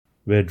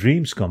Where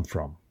Dreams Come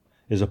From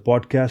is a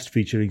podcast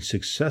featuring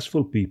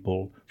successful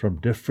people from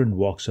different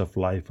walks of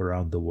life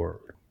around the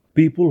world.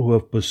 People who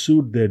have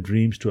pursued their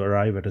dreams to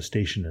arrive at a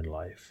station in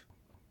life.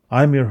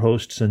 I'm your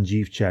host,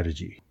 Sanjeev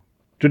Chatterjee.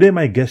 Today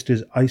my guest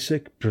is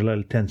Isaac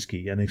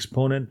Prelel-Tensky, an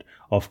exponent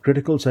of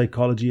critical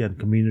psychology and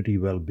community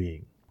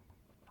well-being.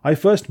 I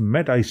first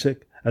met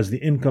Isaac as the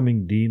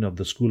incoming Dean of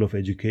the School of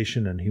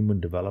Education and Human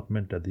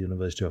Development at the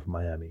University of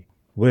Miami,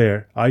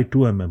 where I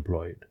too am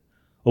employed.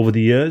 Over the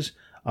years,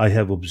 I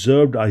have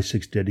observed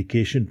Isaac's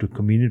dedication to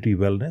community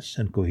wellness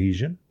and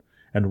cohesion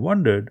and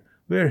wondered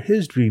where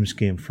his dreams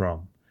came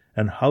from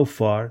and how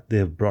far they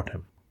have brought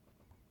him.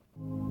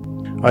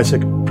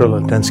 Isaac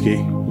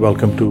Prelel-Tensky,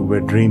 welcome to Where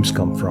Dreams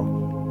Come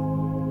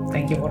From.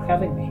 Thank you for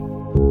having me.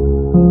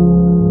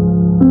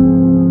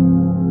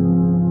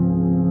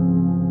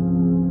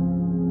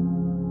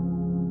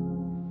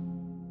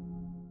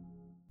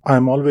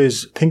 I'm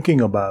always thinking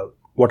about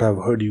what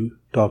I've heard you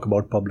talk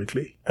about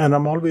publicly, and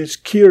I'm always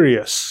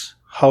curious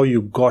how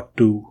you got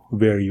to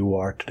where you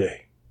are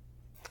today.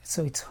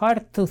 So it's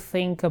hard to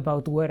think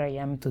about where I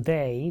am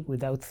today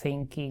without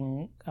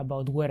thinking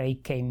about where I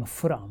came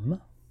from.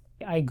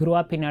 I grew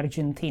up in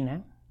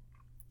Argentina.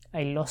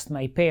 I lost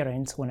my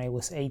parents when I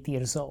was 8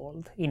 years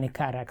old in a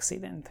car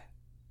accident.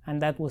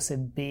 And that was a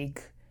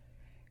big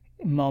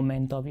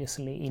moment,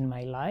 obviously, in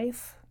my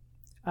life.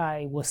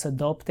 I was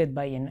adopted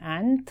by an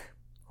aunt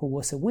who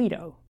was a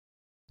widow.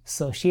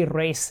 So she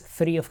raised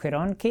 3 of her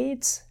own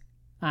kids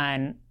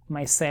and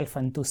myself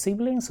and 2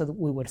 siblings. So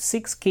we were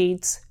 6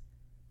 kids,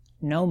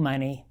 no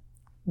money,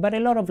 but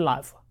a lot of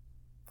love.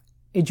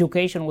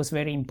 Education was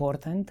very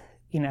important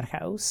in our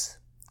house.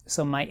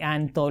 So my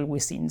aunt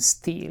always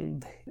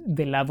instilled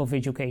the love of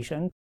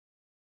education.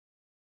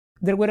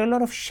 There were a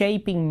lot of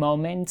shaping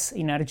moments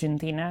in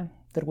Argentina.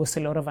 There was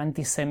a lot of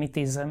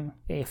anti-Semitism,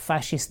 a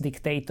fascist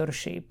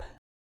dictatorship.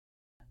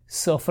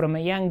 So from a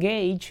young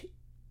age,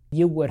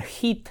 you were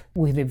hit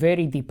with the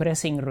very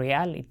depressing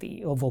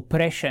reality of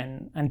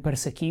oppression and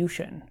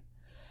persecution.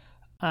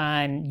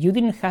 And you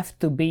didn't have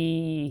to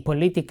be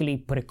politically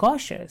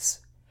precautious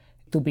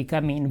to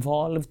become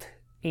involved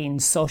in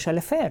social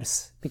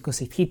affairs because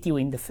it hit you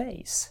in the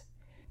face.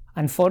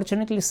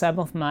 Unfortunately, some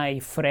of my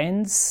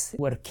friends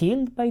were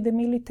killed by the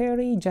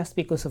military just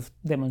because of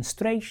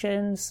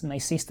demonstrations. My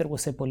sister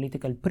was a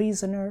political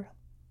prisoner.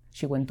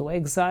 She went to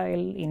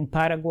exile in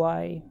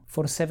Paraguay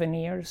for 7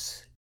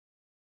 years.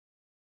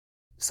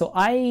 So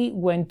I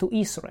went to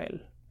Israel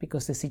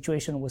because the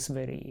situation was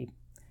very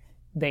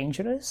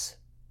dangerous.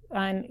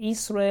 And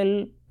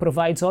Israel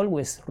provides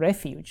always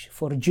refuge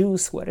for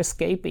Jews who are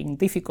escaping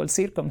difficult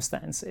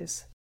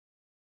circumstances.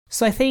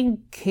 So I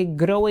think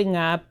growing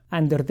up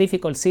under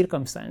difficult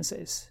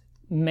circumstances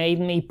made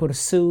me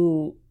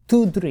pursue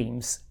 2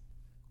 dreams.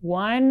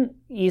 One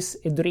is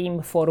a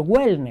dream for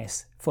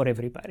wellness for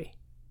everybody.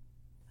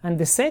 And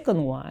the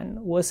second one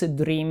was a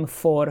dream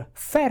for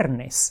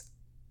fairness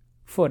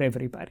for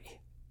everybody.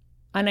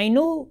 And I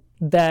knew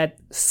that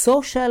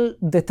social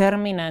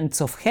determinants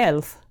of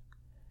health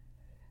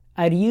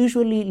are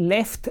usually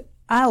left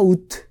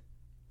out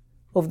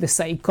of the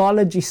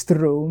psychologist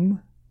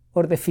room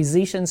or the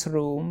physician's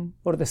room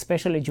or the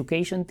special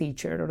education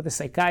teacher or the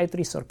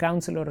psychiatrist or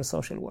counselor or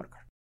social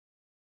worker.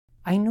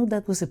 I knew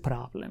that was a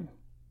problem.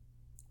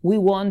 We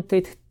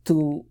wanted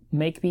to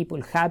make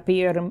people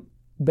happier,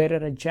 better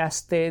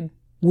adjusted,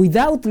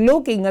 without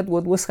looking at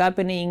what was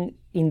happening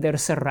in their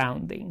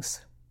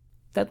surroundings.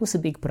 That was a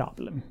big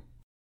problem.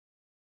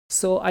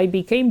 So I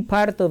became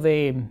part of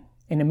an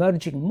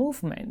emerging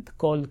movement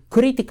called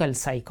critical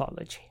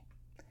psychology.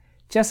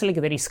 Just like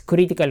there is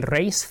critical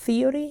race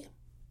theory,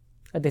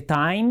 at the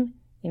time,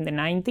 in the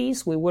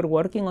 90s, we were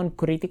working on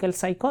critical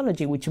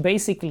psychology, which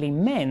basically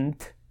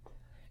meant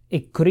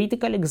a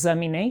critical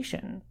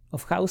examination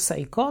of how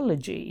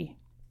psychology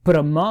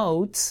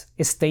promotes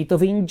a state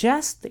of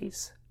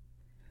injustice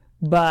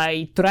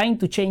by trying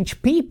to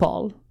change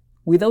people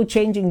without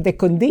changing the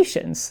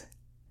conditions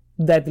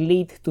that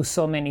lead to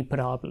so many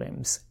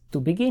problems to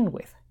begin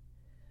with.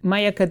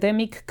 My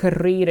academic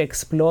career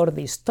explored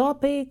these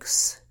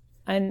topics,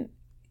 and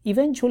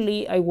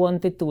eventually I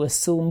wanted to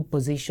assume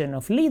position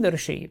of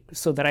leadership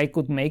so that I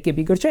could make a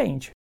bigger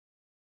change.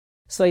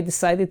 So I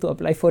decided to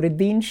apply for a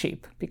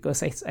deanship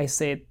because I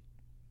said,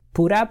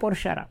 put up or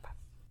shut up.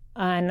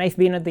 And I've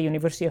been at the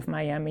University of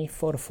Miami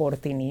for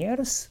 14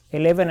 years,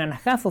 11 and a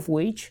half of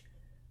which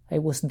I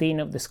was Dean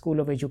of the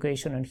School of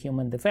Education and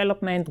Human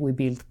Development. We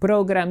built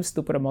programs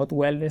to promote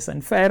wellness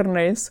and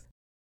fairness.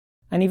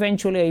 And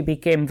eventually I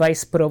became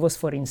Vice Provost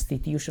for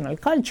Institutional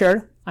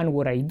Culture. And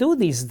what I do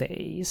these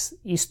days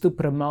is to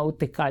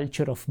promote a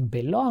culture of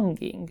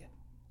belonging,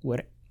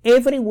 where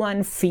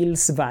everyone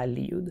feels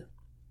valued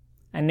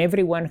and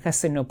everyone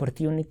has an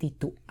opportunity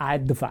to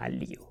add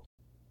value.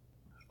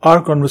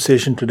 Our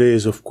conversation today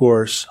is, of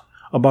course,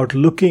 about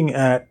looking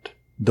at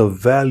the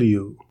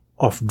value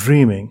of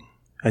dreaming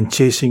and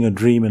chasing a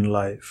dream in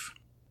life.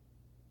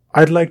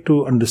 I'd like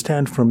to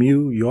understand from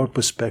you your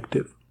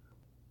perspective.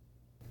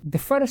 The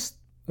first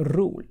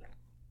rule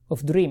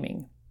of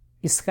dreaming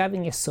is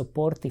having a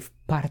supportive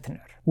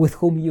partner with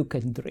whom you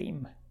can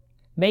dream.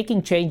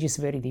 Making change is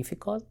very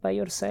difficult by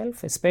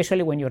yourself,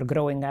 especially when you're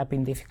growing up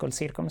in difficult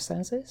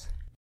circumstances.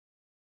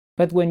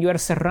 But when you are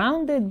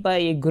surrounded by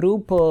a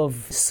group of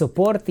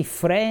supportive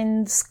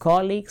friends,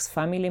 colleagues,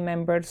 family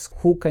members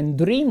who can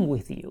dream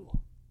with you,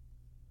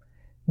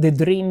 the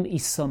dream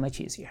is so much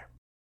easier.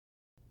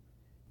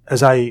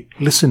 As I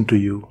listen to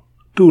you,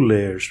 two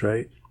layers,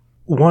 right?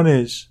 One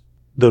is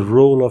the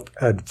role of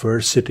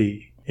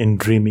adversity in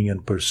dreaming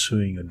and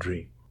pursuing a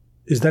dream.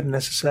 Is that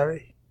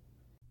necessary?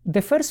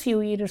 The first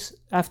few years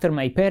after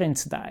my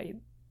parents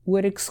died were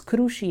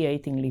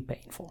excruciatingly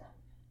painful.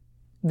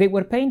 They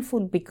were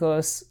painful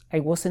because I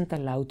wasn't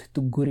allowed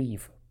to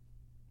grieve.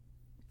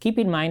 Keep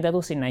in mind that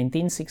was in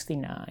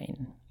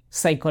 1969.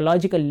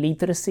 Psychological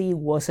literacy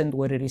wasn't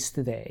what it is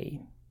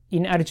today.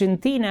 In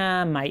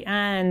Argentina, my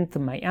aunt,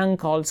 my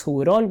uncles, who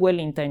were all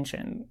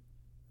well-intentioned,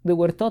 they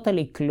were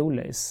totally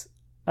clueless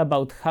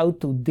about how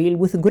to deal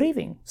with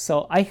grieving.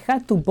 So I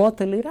had to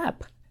bottle it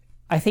up.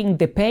 I think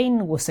the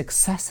pain was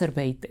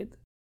exacerbated.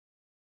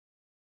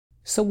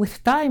 So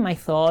with time, I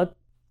thought,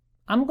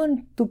 I'm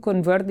going to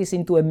convert this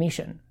into a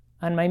mission.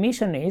 And my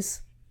mission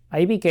is,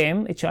 I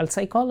became a child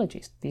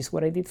psychologist. This is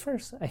what I did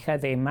first. I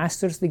had a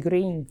master's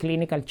degree in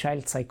clinical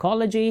child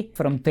psychology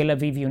from Tel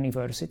Aviv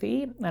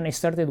University, and I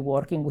started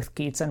working with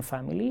kids and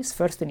families,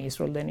 first in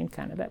Israel, then in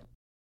Canada.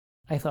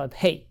 I thought,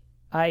 hey,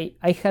 I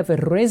have a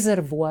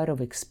reservoir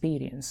of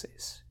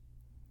experiences,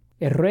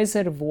 a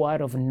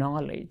reservoir of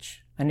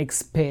knowledge, an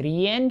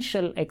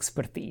experiential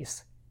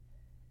expertise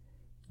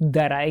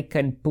that I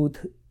can put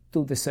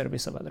to the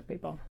service of other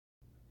people.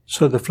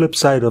 So the flip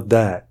side of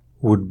that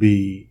would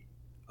be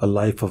a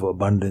life of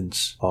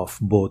abundance of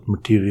both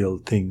material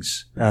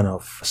things and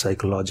of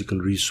psychological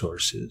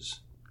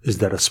resources. Is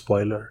that a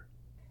spoiler?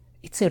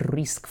 It's a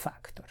risk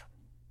factor.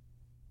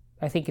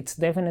 I think it's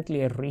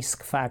definitely a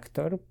risk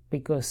factor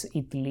because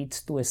it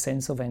leads to a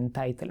sense of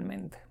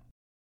entitlement.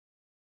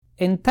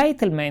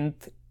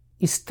 Entitlement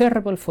is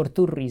terrible for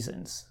two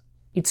reasons.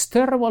 It's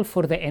terrible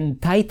for the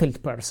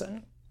entitled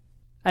person,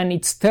 and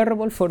it's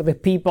terrible for the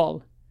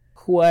people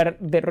who are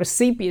the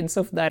recipients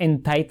of that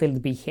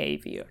entitled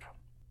behavior.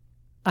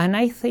 And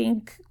I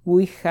think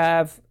we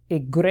have a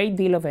great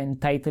deal of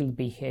entitled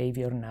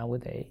behavior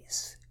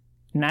nowadays.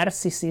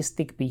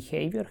 Narcissistic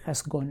behavior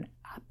has gone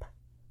up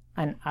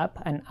and up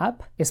and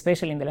up,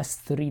 especially in the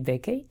last 3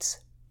 decades.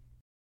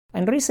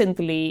 And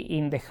recently,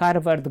 in the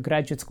Harvard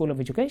Graduate School of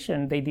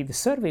Education, they did a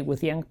survey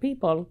with young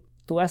people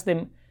to ask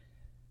them,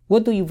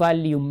 what do you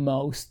value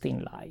most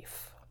in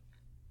life?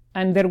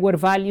 And there were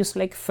values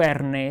like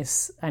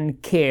fairness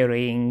and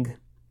caring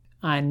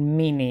and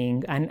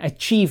meaning and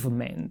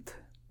achievement.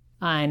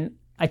 And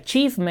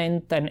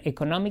achievement and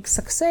economic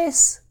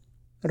success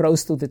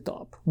rose to the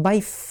top by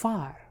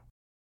far.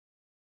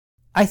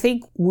 I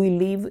think we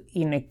live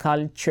in a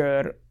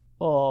culture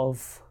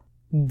of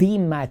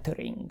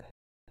demattering.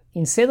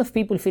 Instead of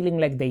people feeling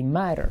like they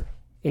matter,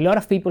 a lot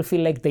of people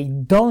feel like they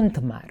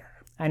don't matter.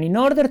 And in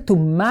order to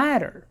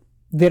matter,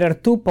 there are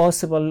two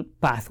possible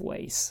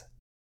pathways.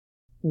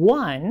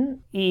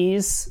 One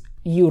is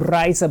you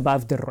rise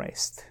above the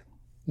rest.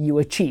 You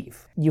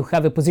achieve. You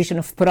have a position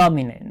of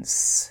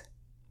prominence.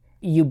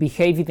 You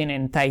behave in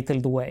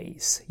entitled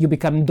ways. You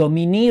become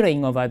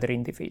domineering of other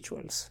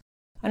individuals.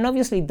 And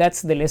obviously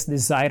that's the less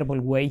desirable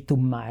way to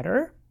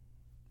matter.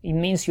 It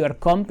means you are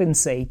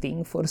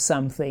compensating for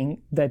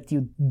something that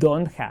you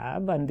don't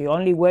have, and the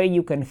only way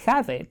you can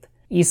have it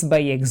is by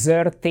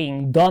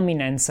exerting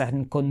dominance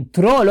and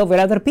control over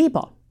other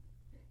people.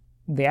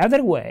 The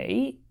other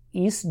way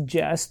is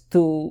just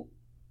to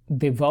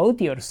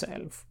devote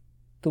yourself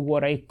to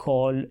what I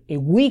call a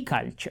we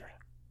culture,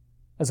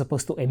 as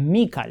opposed to a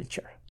me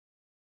culture.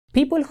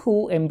 People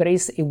who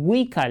embrace a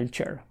we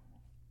culture,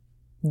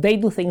 they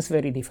do things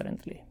very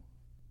differently.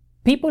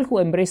 People who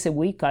embrace a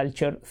we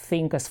culture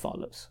think as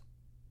follows.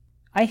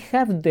 I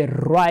have the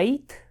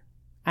right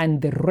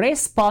and the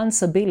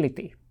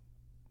responsibility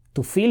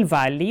to feel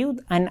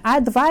valued and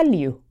add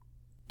value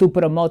to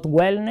promote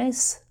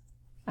wellness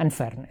and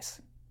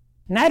fairness.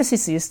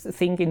 Narcissists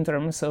think in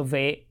terms of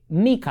a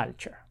me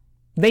culture.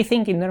 They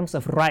think in terms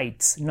of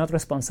rights, not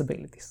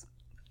responsibilities.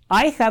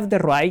 I have the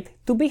right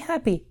to be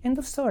happy, end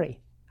of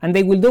story. And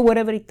they will do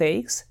whatever it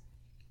takes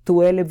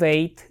to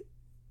elevate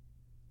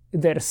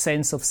their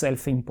sense of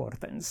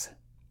self-importance.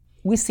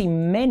 We see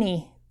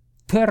many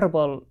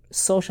terrible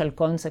social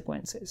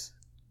consequences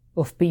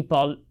of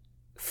people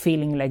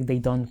feeling like they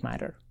don't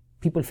matter,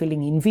 people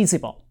feeling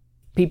invisible,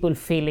 people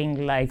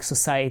feeling like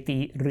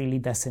society really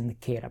doesn't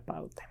care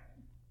about them.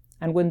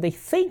 And when they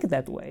think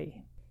that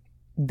way,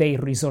 they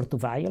resort to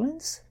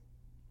violence,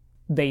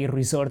 they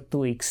resort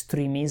to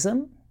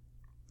extremism.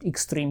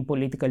 Extreme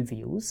political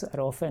views are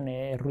often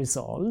a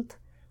result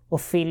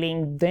of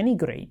feeling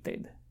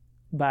denigrated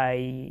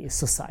by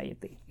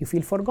society. You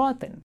feel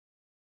forgotten.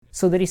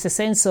 So there is a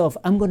sense of,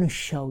 I'm going to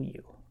show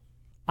you.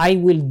 I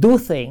will do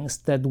things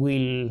that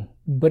will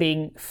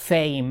bring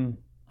fame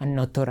and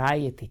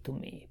notoriety to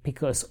me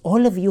because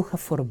all of you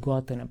have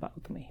forgotten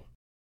about me.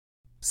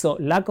 So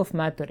lack of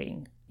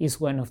mattering is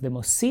one of the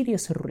most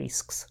serious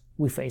risks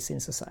we face in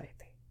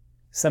society.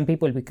 Some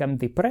people become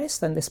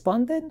depressed and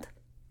despondent.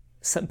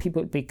 Some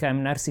people become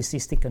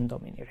narcissistic and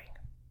domineering.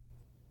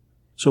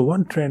 So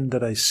one trend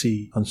that I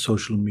see on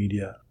social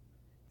media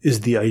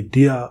is the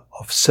idea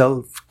of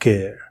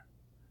self-care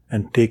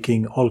and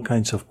taking all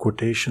kinds of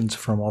quotations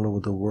from all over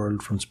the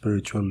world, from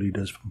spiritual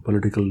leaders, from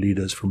political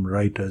leaders, from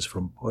writers,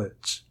 from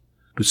poets,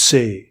 to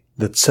say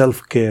that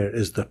self-care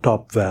is the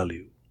top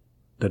value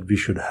that we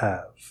should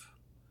have.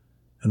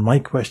 And my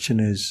question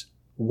is,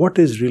 what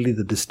is really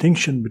the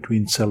distinction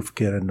between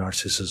self-care and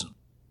narcissism?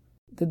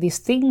 The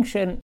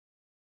distinction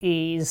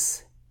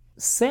is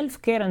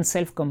self-care and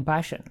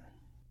self-compassion.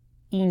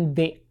 In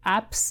the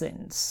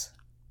absence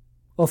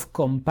of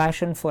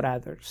compassion for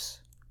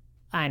others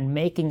and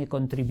making a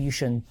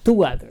contribution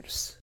to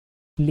others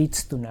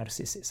leads to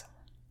narcissism.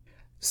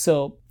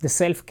 So the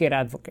self-care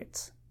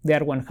advocates, they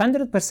are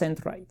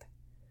 100% right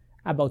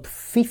about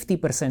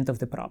 50% of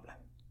the problem.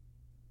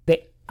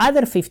 The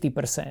other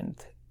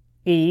 50%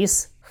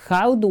 is,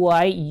 how do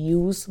I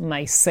use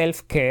my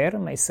self-care,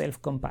 my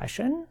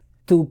self-compassion,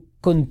 to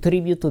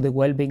contribute to the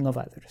well-being of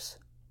others?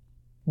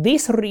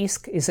 This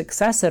risk is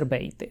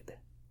exacerbated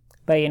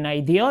by an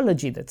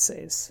ideology that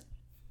says,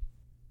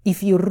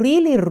 if you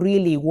really,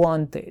 really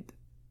want it,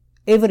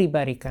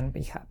 everybody can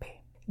be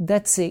happy.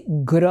 That's a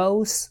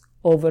gross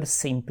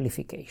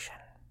oversimplification.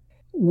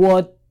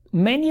 What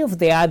many of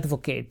the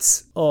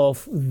advocates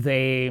of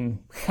the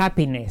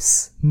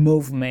happiness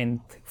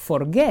movement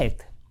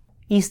forget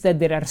is that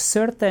there are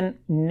certain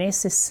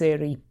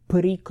necessary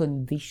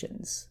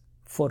preconditions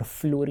for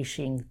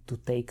flourishing to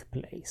take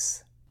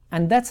place.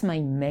 And that's my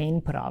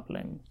main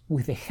problem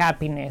with the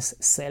happiness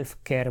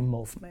self-care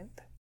movement.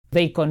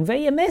 They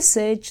convey a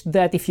message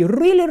that if you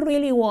really,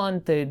 really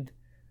want it,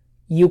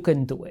 you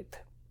can do it.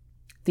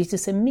 This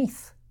is a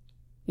myth.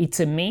 It's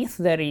a myth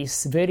that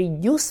is very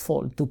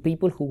useful to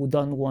people who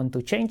don't want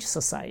to change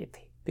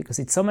society, because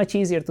it's so much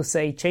easier to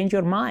say, change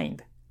your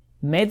mind,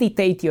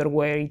 meditate your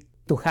way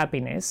to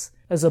happiness,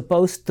 as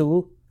opposed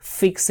to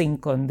fixing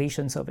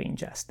conditions of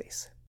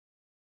injustice.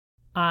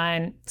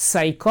 And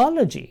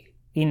psychology,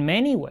 in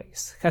many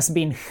ways, has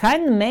been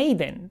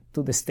handmaiden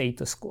to the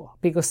status quo,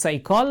 because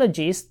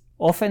psychologists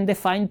often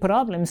define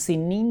problems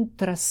in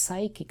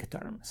intrapsychic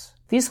terms.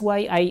 This is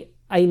why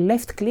I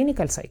left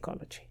clinical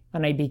psychology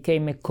and I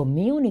became a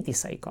community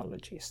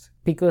psychologist,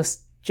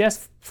 because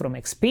just from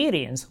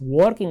experience,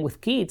 working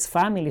with kids,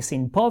 families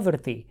in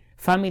poverty,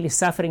 families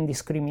suffering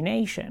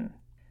discrimination,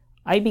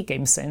 I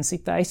became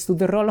sensitized to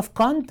the role of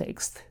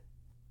context.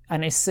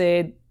 And I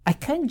said, I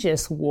can't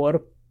just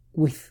work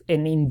with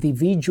an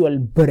individual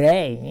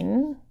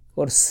brain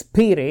or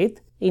spirit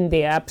in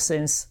the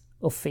absence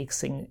of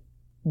fixing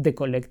the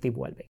collective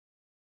well-being.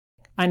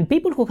 And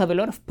people who have a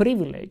lot of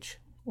privilege,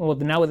 or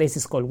nowadays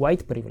it's called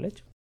white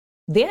privilege,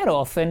 they are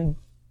often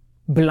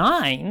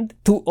blind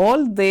to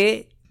all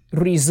the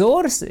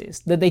resources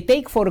that they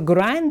take for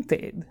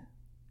granted.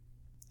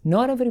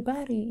 Not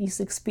everybody is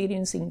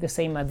experiencing the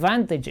same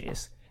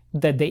advantages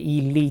that the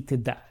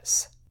elite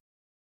does.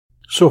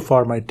 So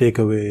far, my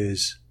takeaway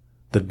is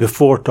that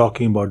before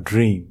talking about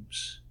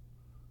dreams,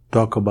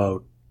 talk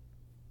about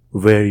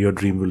where your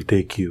dream will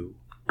take you,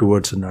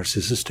 towards a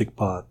narcissistic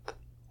path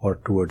or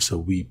towards a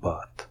we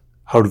path.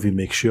 How do we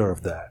make sure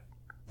of that?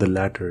 The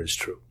latter is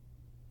true.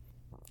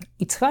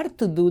 It's hard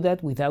to do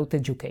that without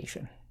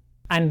education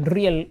and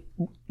real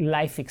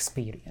life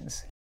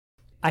experience.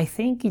 I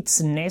think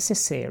it's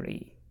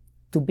necessary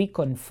to be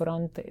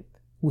confronted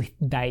with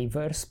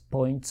diverse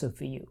points of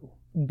view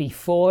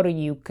before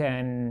you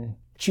can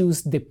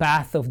choose the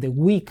path of the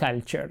we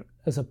culture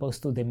as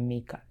opposed to the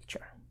me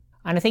culture.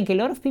 And I think a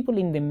lot of people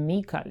in the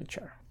me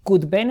culture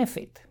could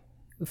benefit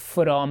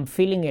from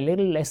feeling a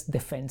little less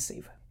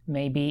defensive,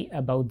 maybe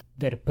about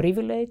their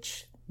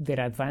privilege, their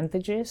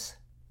advantages.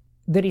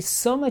 There is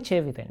so much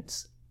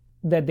evidence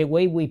that the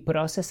way we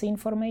process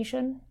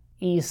information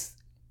is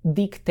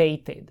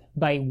dictated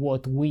by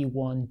what we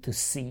want to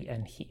see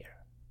and hear.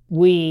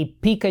 We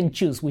pick and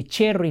choose, we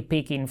cherry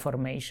pick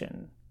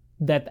information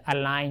that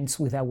aligns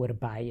with our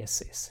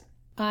biases.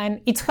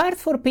 And it's hard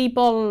for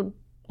people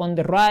on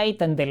the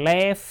right and the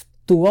left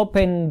to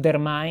open their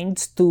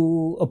minds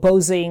to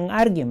opposing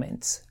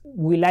arguments.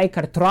 We like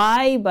our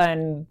tribe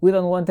and we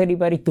don't want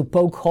anybody to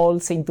poke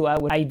holes into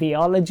our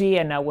ideology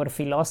and our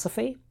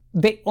philosophy.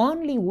 The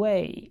only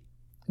way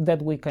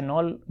that we can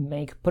all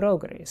make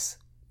progress,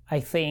 I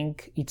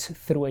think, it's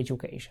through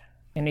education.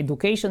 An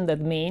education that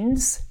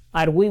means,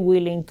 are we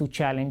willing to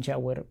challenge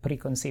our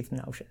preconceived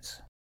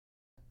notions?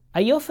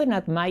 I often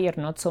admire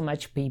not so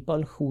much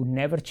people who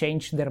never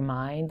changed their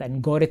mind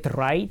and got it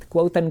right,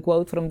 quote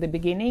unquote, from the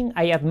beginning.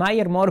 I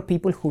admire more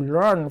people who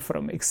learn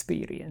from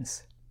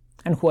experience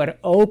and who are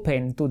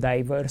open to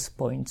diverse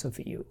points of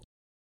view.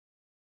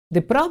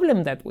 The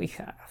problem that we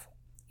have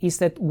is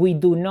that we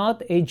do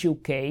not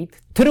educate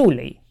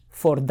truly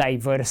for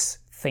diverse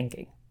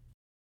thinking.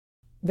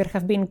 There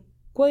have been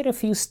quite a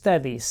few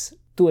studies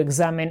to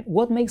examine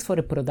what makes for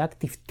a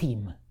productive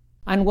team.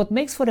 And what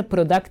makes for a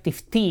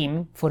productive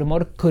team, for a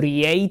more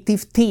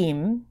creative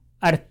team,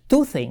 are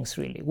two things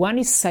really. One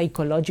is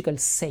psychological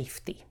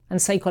safety.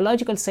 And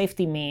psychological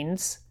safety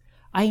means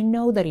I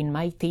know that in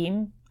my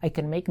team I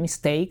can make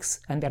mistakes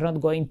and they're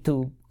not going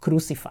to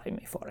crucify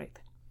me for it.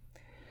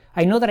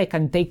 I know that I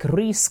can take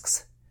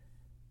risks,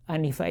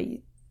 and if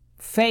I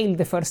fail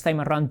the first time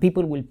around,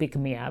 people will pick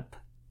me up.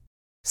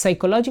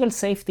 Psychological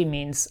safety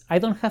means I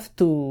don't have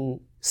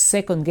to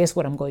second guess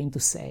what I'm going to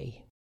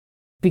say,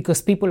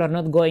 because people are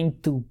not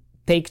going to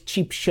take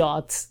cheap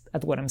shots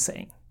at what I'm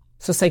saying.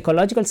 So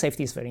psychological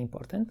safety is very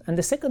important. And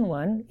the second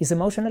one is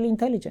emotional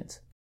intelligence.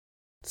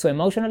 So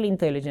emotional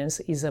intelligence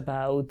is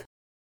about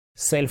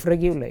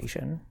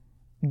self-regulation,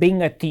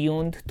 being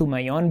attuned to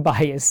my own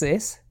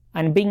biases,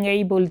 and being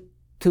able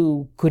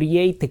to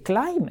create a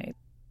climate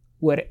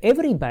where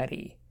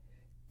everybody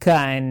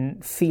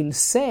can feel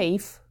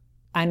safe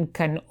and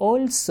can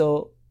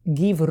also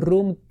give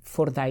room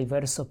for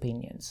diverse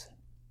opinions.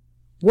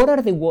 What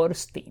are the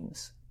worst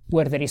teams?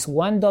 Where there is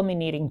one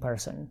dominating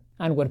person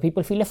and where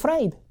people feel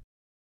afraid.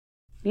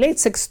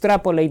 Let's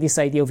extrapolate this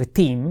idea of a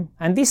team,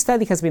 and this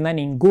study has been done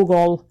in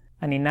Google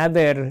and in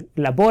other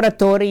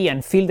laboratory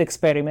and field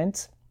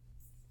experiments.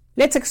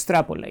 Let's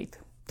extrapolate.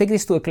 Take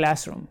this to a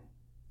classroom,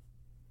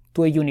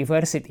 to a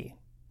university.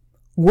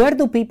 Where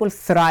do people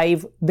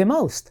thrive the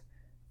most?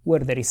 Where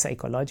there is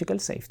psychological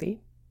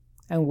safety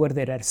and where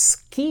there are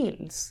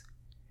skills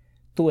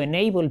to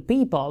enable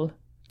people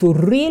to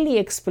really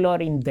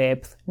explore in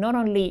depth not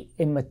only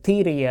a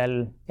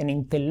material, an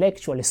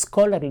intellectual, a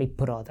scholarly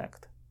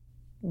product,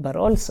 but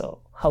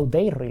also how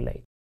they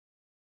relate.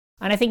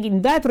 And I think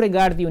in that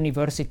regard,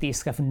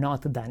 universities have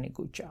not done a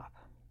good job,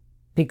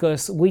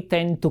 because we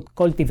tend to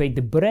cultivate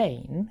the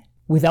brain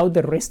without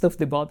the rest of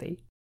the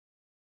body.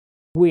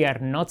 We are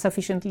not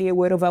sufficiently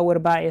aware of our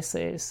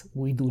biases.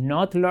 We do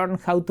not learn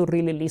how to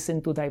really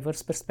listen to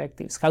diverse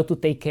perspectives, how to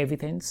take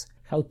evidence,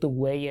 how to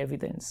weigh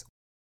evidence.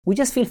 We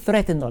just feel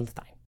threatened all the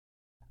time.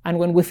 And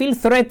when we feel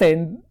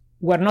threatened,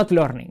 we're not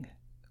learning.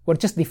 We're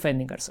just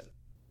defending ourselves.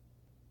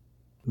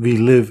 We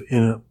live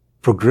in a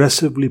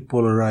progressively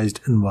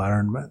polarized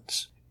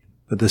environments,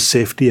 but the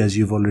safety, as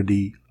you've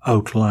already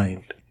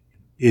outlined,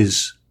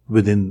 is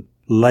within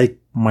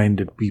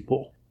like-minded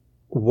people.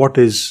 What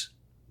is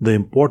the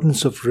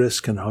importance of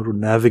risk and how to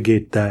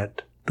navigate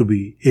that to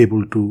be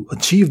able to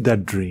achieve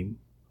that dream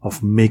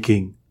of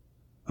making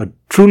a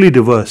truly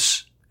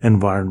diverse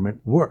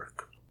environment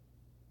work?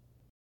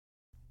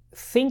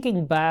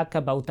 Thinking back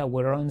about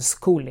our own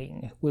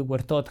schooling, we were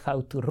taught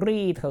how to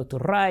read, how to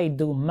write,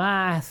 do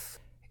math,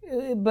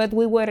 but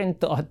we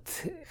weren't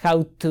taught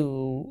how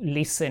to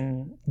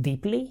listen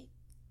deeply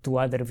to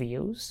other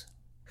views,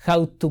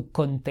 how to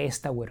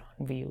contest our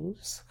own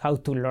views, how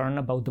to learn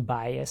about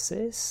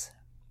biases,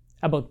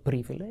 about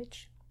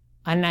privilege.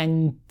 And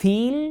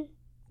until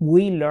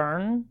we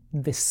learn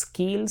the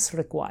skills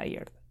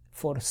required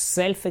for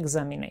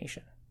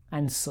self-examination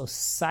and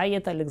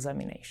societal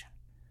examination,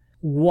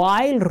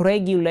 while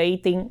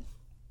regulating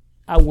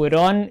our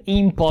own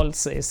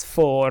impulses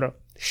for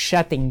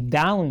shutting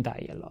down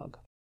dialogue,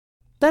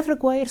 that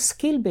requires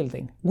skill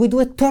building. We do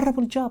a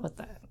terrible job at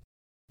that.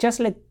 Just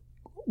like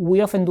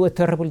we often do a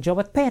terrible job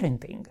at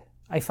parenting.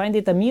 I find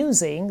it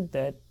amusing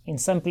that in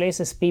some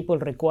places people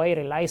require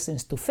a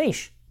license to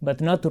fish,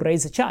 but not to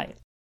raise a child.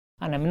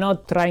 And I'm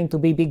not trying to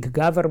be big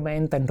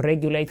government and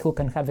regulate who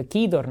can have a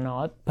kid or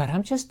not, but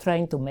I'm just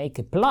trying to make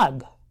a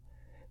plug,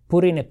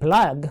 put in a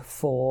plug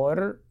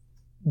for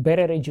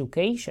better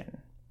education,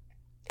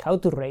 how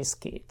to raise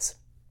kids,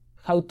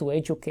 how to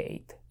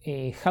educate,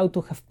 how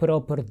to have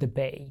proper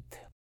debate.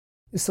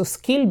 So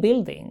skill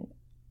building,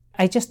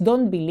 I just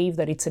don't believe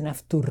that it's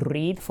enough to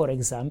read, for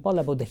example,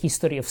 about the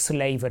history of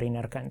slavery in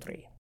our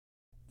country.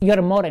 You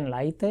are more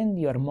enlightened,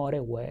 you are more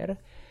aware,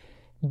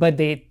 but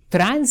the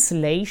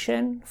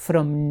translation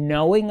from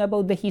knowing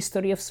about the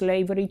history of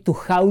slavery to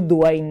how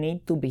do I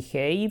need to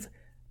behave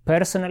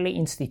personally,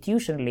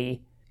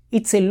 institutionally,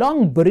 it's a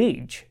long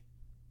bridge.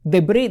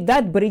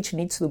 That bridge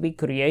needs to be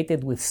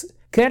created with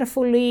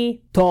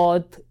carefully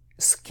taught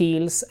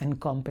skills and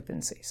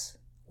competencies.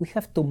 We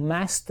have to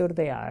master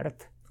the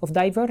art of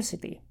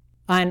diversity.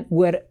 And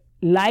we're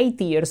light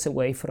years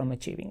away from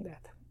achieving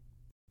that.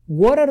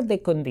 What are the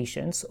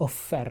conditions of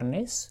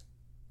fairness,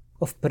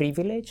 of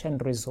privilege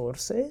and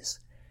resources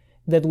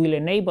that will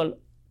enable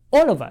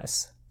all of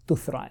us to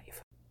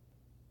thrive?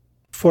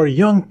 For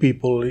young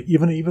people,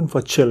 even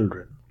for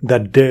children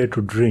that dare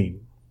to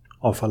dream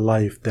of a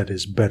life that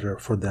is better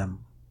for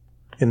them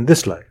in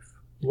this life,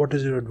 what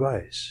is your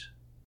advice?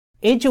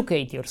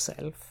 Educate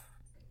yourself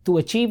to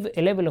achieve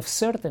a level of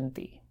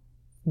certainty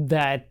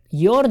that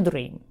your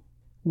dream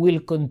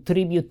will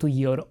contribute to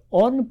your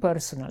own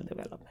personal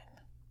development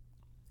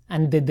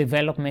and the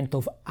development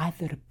of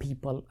other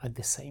people at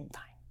the same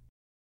time.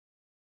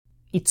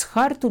 It's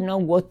hard to know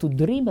what to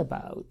dream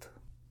about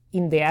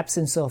in the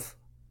absence of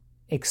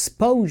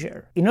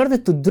exposure. In order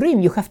to dream,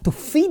 you have to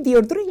feed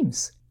your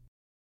dreams.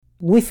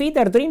 We feed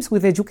our dreams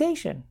with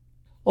education.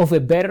 of a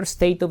better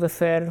state of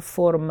affairs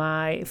for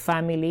my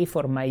family,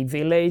 for my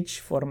village,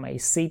 for my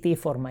city,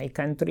 for my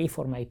country,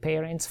 for my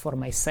parents, for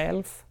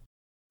myself.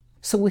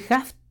 So we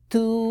have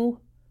to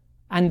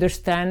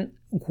understand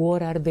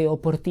what are the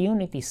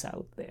opportunities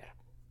out there.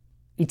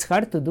 It's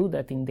hard to do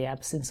that in the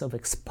absence of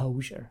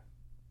exposure.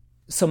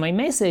 So my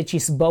message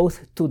is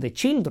both to the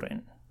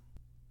children.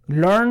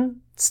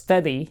 Learn,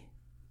 study,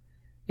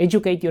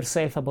 educate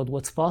yourself about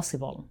what's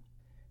possible.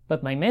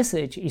 But my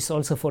message is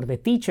also for the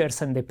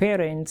teachers and the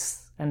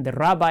parents and the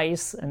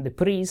rabbis and the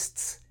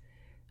priests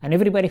and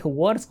everybody who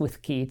works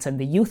with kids and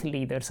the youth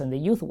leaders and the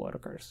youth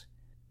workers,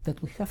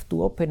 that we have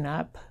to open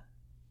up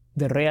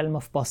the realm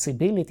of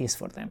possibilities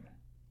for them.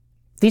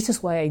 This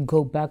is why I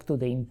go back to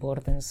the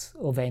importance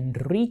of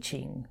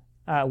enriching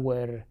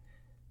our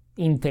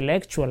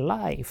intellectual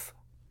life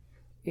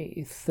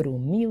through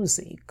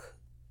music,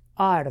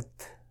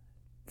 art,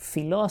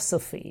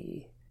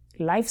 philosophy,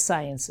 life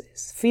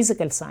sciences,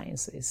 physical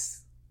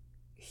sciences,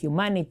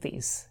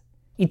 humanities.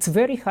 It's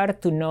very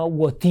hard to know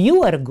what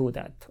you are good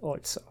at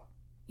also,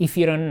 if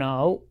you don't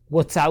know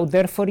what's out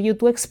there for you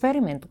to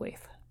experiment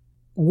with.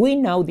 We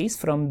know this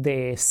from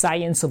the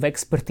science of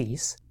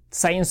expertise,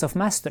 science of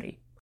mastery.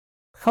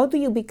 How do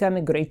you become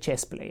a great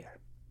chess player?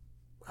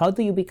 How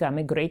do you become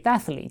a great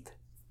athlete,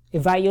 a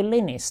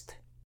violinist?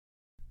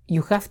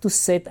 You have to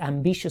set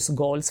ambitious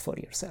goals for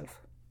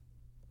yourself.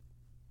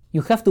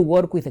 You have to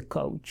work with a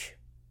coach,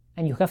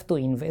 and you have to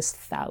invest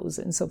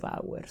thousands of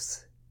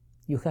hours.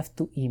 You have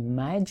to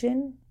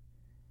imagine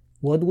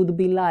what would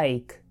be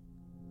like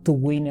to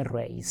win a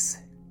race,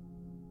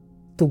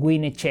 to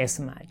win a chess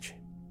match,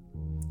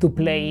 to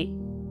play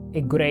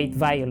a great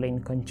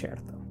violin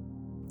concerto.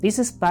 This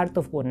is part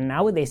of what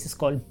nowadays is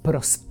called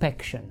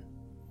prospection.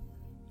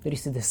 There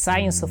is the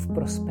science of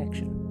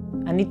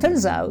prospection. And it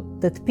turns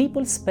out that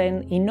people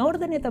spend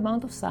inordinate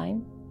amount of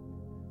time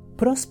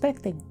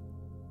prospecting,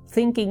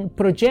 thinking,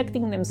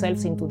 projecting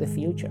themselves into the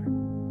future.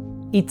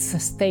 It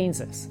sustains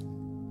us.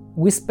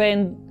 We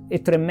spend a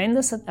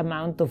tremendous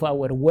amount of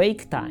our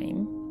wake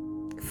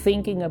time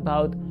thinking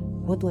about,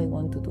 what do I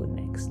want to do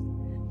next?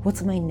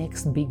 What's my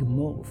next big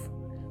move?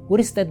 What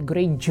is that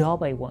great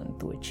job I want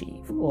to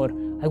achieve? Or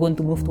I want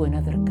to move to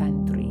another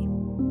country.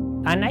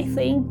 And I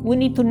think we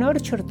need to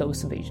nurture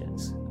those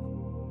visions,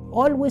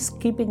 always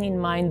keeping in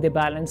mind the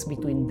balance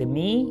between the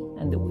me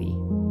and the we.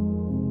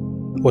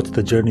 What's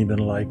the journey been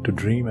like to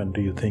dream, and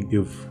do you think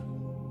you've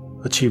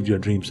achieved your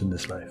dreams in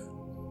this life?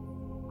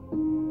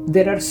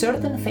 There are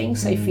certain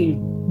things I feel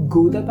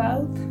good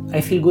about.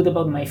 I feel good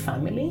about my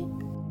family.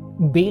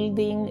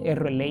 Building a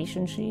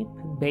relationship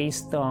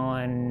based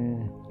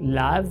on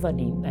love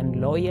and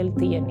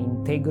loyalty and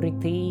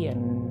integrity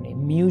and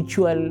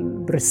mutual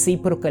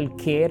reciprocal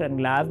care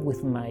and love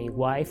with my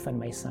wife and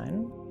my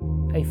son.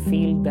 I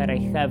feel that I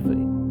have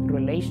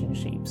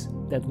relationships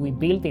that we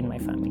built in my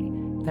family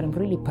that I'm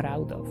really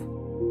proud of.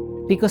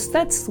 Because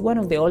that's one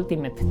of the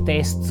ultimate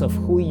tests of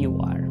who you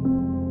are.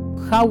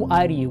 How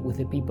are you with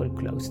the people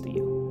close to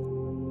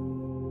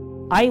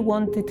you? I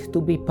wanted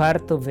to be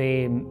part of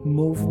a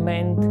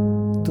movement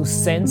to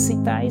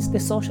sensitize the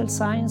social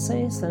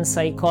sciences and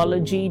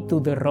psychology to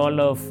the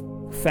role of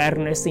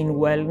fairness in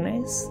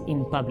wellness,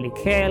 in public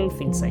health,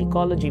 in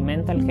psychology,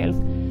 mental health.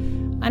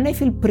 And I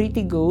feel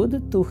pretty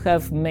good to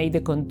have made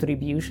a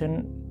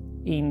contribution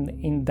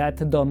in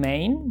that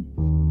domain.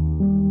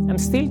 I'm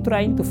still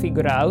trying to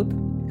figure out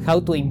how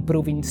to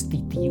improve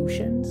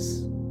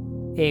institutions,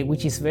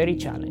 which is very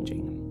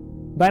challenging.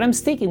 But I'm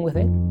sticking with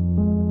it.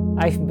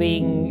 I've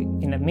been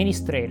an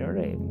administrator,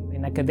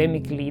 an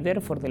academic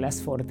leader for the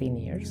last 14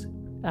 years,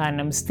 and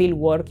I'm still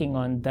working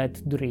on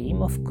that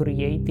dream of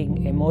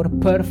creating a more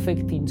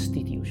perfect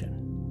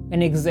institution,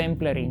 an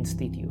exemplary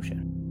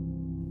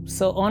institution.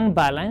 So on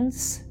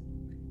balance,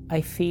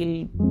 I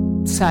feel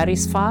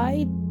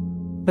satisfied,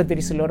 but there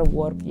is a lot of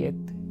work yet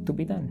to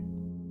be done.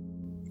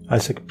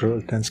 Isaac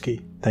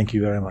Brzezinski, thank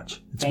you very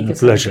much. It's been a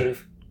pleasure. It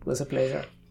was a pleasure.